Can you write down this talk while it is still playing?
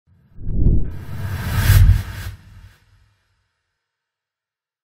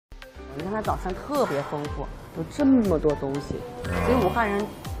的早餐特别丰富，有这么多东西，所以武汉人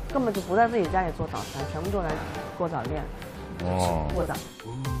根本就不在自己家里做早餐，全部都来GuoZao店GuoZao。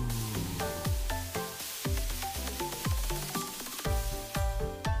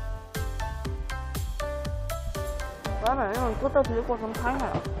我要把那种做豆皮的过程拍下来。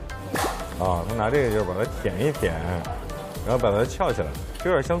啊，他拿这个就是把它舔一舔，然后把它翘起来，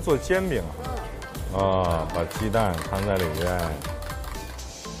有点像做煎饼。啊，把鸡蛋摊在里边，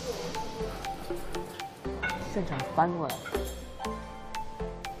现场翻过来。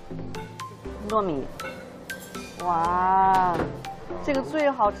糯米，哇，这个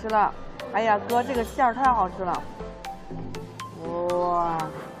最好吃了！哎呀，哥，这个馅儿太好吃了！哇，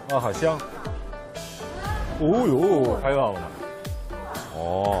啊，好香！哦呦，拍到了吗？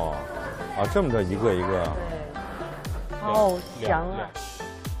哦，啊，这么着一个一个，对，好香啊！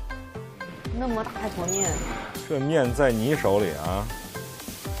那么大一坨面，这面在你手里啊，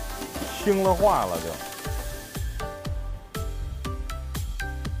听了话了就。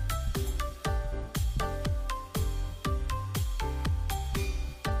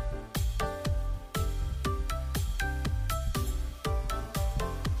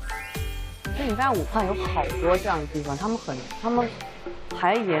所以你发现武汉有好多这样的地方，他们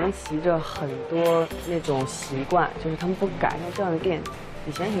还沿袭着很多那种习惯，就是他们不改。像这样的店，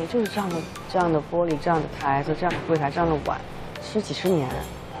以前也就是这样的玻璃、这样的台子、这样的柜台、这样的碗，吃几十年，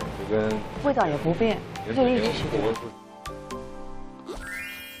就跟味道也不变，就一直是这样。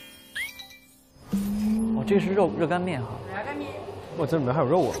哦，这个是热干面哈。热干面。哇，这里面还有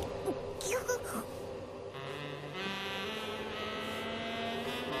肉啊！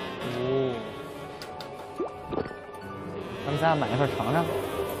哦。咱们仨买一份尝尝。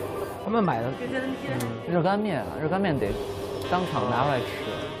他们买的热干面啊，热干面得当场拿出来吃。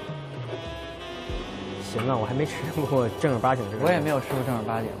行啊，我还没吃过正儿八经的。我也没有吃过正儿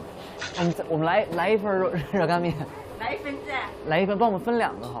八经的。我们来一份热干面。来一份子。来一份，帮我们分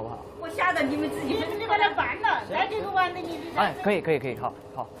2个好不好？我晓得你们自己分，你把它拌了，来这个碗的你。哎，可以，好。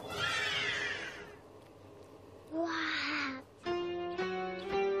哇！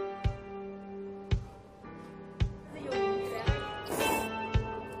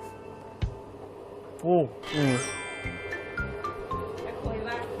哦，还可以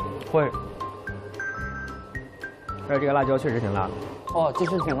吧？会。而且这个辣椒确实挺辣的。哦，这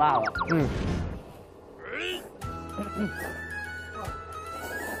是挺辣的。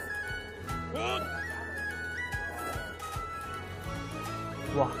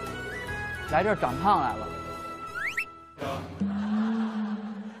哇，来这儿长胖来了。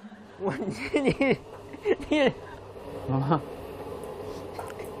你，妈妈，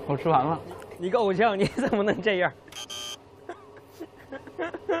我吃完了。你个偶像，你怎么能这样？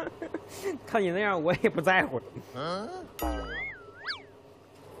看你那样，我也不在乎。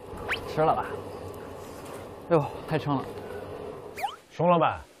吃了吧？哎呦，太撑了。熊老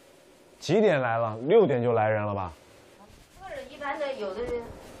板，几点来了？6点就来人了吧？客人一般的，有的人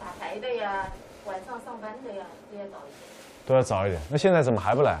打牌的呀，晚上上班的呀，都要早一点。都要早一点。那现在怎么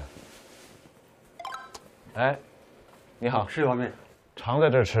还不来？哎，你好，是方便常在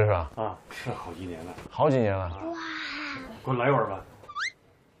这儿吃是吧？啊，是好几年了。好几年了。哇！给我来一碗吧。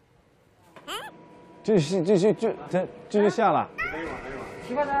这就下了。来一碗。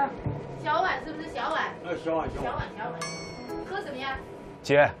吃饭呢？小碗是不是小碗？小碗。喝什么呀？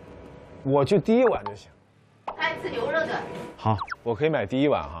姐，我就第1碗就行。他爱吃牛肉的。好，我可以买第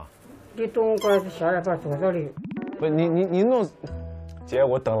1碗哈。你等会儿下来把多少的？不，你弄，姐，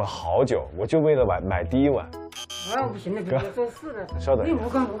我等了好久，我就为了买第1碗。啊，不行了，别做事了。稍等。你不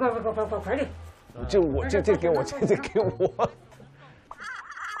敢，快点！这给我，这给我。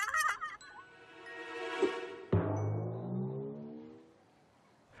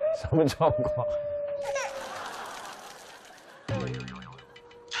什么状况？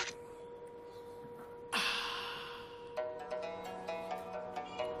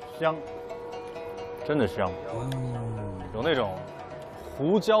香，真的香，有那种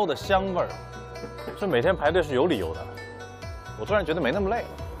胡椒的香味儿。这每天排队是有理由的。我突然觉得没那么累了，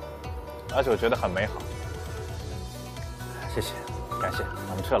而且我觉得很美好。谢谢，感谢，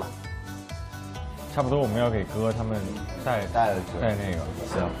我们撤了。差不多我们要给哥他们带那个。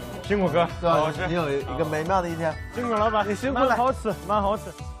行，辛苦哥，对吧？你有一个美妙的一天。辛苦老板，你辛苦了，蛮好吃。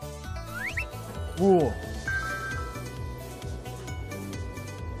哦。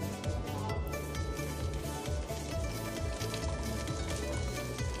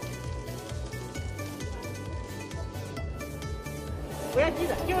不要记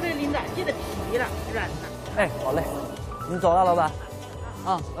得，就那领带记得皮了，软了。哎，好嘞，你走了，老板。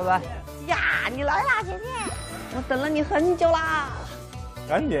啊，拜拜。呀，你来啦，姐姐，我等了你很久啦。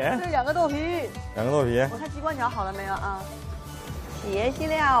赶紧。这2个豆皮。2个豆皮。我看鸡冠条好了没有啊？谢谢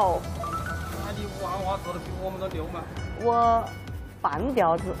了。那你武汉话说的比我们都溜嘛？我半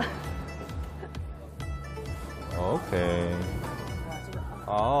吊子。OK。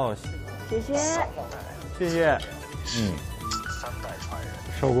好，谢谢。谢谢。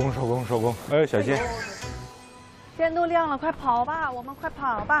收工。哎，小心。天都亮了，快跑吧，我们快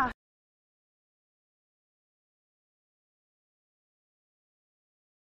跑吧。